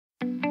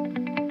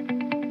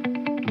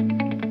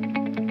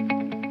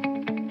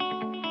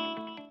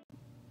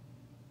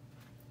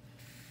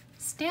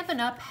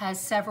Stampin' Up!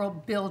 Has several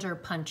builder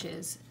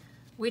punches,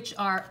 which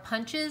are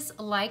punches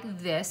like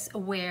this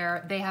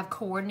where they have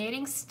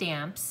coordinating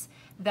stamps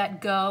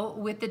that go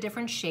with the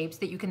different shapes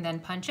that you can then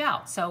punch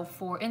out. So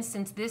for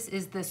instance, this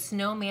is the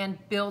Snowman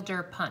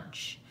Builder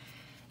Punch.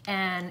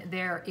 And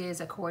there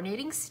is a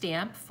coordinating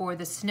stamp for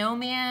the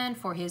snowman,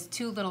 for his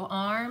two little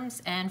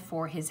arms, and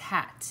for his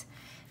hat.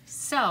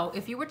 So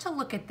if you were to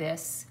look at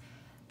this,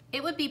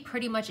 it would be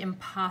pretty much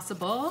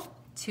impossible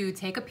to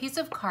take a piece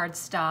of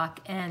cardstock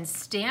and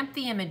stamp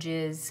the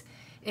images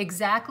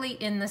exactly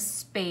in the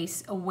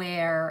space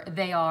where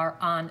they are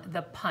on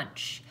the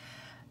punch.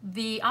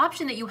 The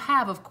option that you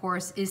have, of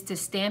course, is to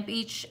stamp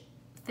each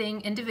thing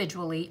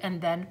individually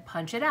and then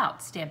punch it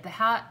out. Stamp the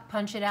hat,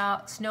 punch it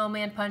out,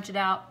 snowman, punch it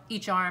out,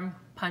 each arm,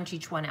 punch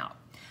each one out.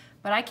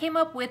 But I came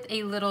up with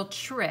a little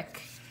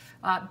trick,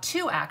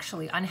 two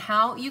actually, on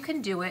how you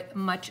can do it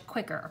much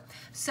quicker.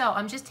 So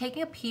I'm just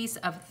taking a piece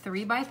of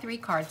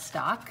 3x3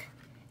 cardstock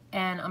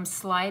and I'm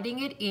sliding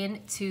it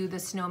into the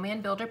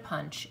Snowman Builder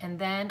Punch, and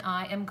then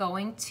I am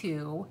going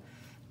to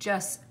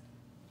just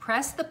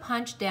press the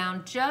punch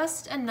down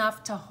just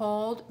enough to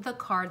hold the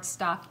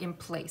cardstock in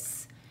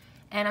place.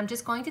 And I'm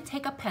just going to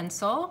take a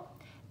pencil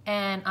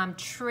and I'm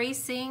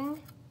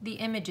tracing the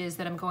images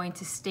that I'm going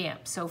to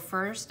stamp. So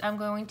first I'm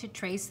going to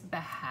trace the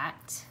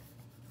hat,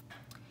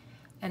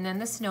 and then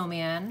the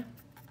snowman,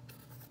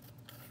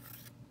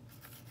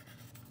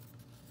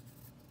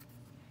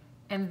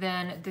 and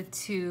then the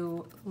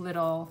two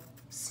little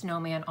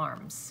snowman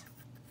arms.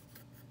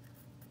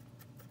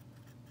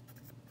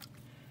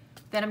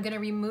 Then I'm going to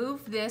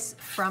remove this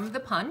from the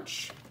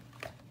punch,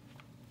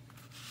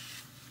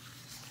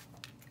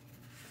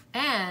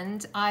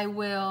 and I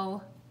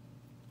will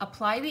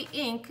apply the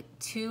ink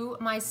to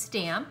my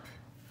stamp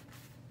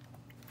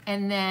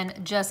and then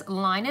just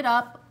line it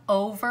up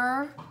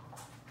over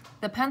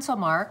the pencil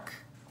mark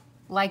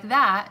like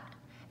that,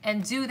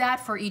 and do that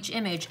for each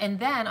image, and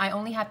then I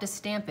only have to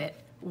stamp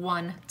it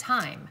one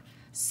time.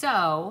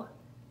 So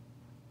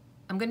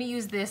I'm going to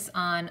use this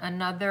on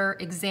another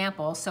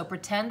example. So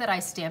pretend that I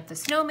stamped the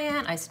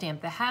snowman, I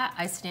stamped the hat,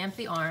 I stamped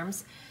the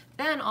arms.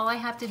 Then all I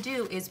have to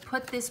do is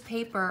put this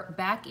paper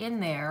back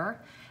in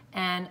there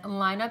and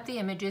line up the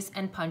images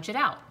and punch it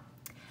out.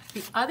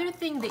 The other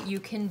thing that you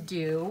can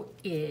do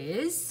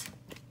is,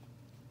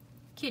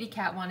 Kitty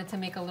Cat wanted to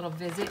make a little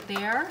visit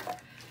there,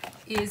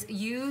 is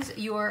use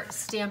your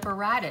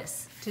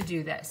Stamparatus to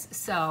do this.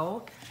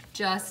 So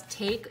just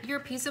take your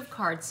piece of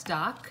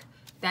cardstock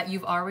that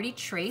you've already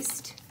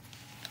traced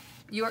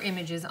your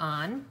images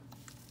on,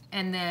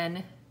 and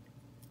then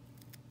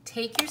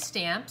take your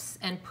stamps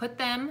and put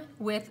them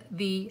with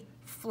the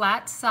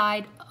flat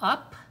side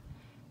up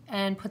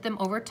and put them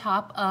over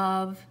top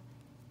of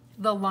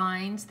the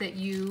lines that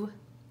you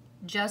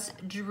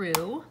just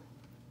drew.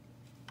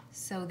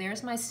 So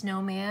there's my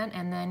snowman,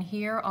 and then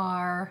here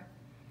are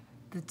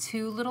the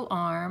two little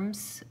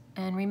arms,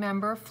 and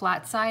remember,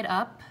 flat side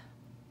up.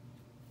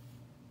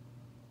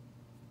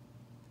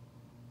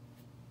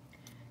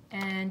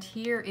 And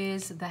here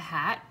is the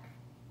hat.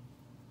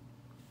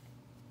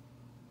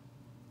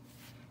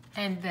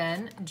 And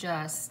then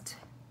just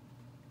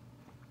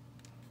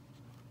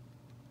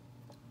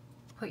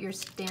put your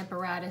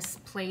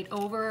Stamparatus plate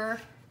over,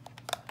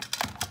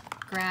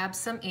 grab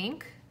some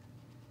ink.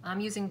 I'm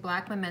using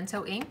black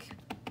Memento ink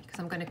because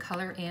I'm going to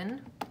color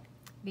in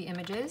the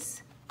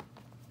images.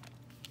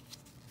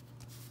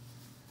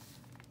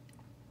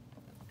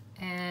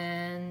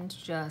 And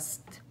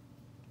just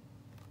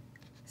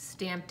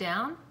stamp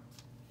down,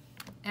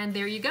 and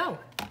there you go.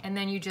 And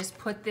then you just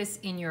put this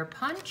in your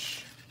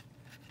punch,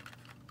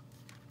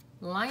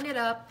 line it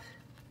up,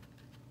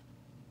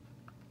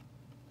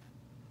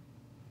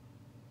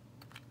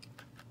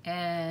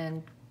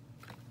 and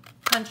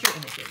punch your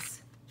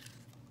images.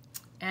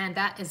 And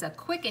that is a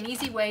quick and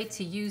easy way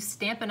to use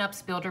Stampin'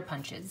 Up's Builder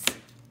Punches.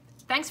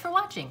 Thanks for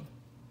watching.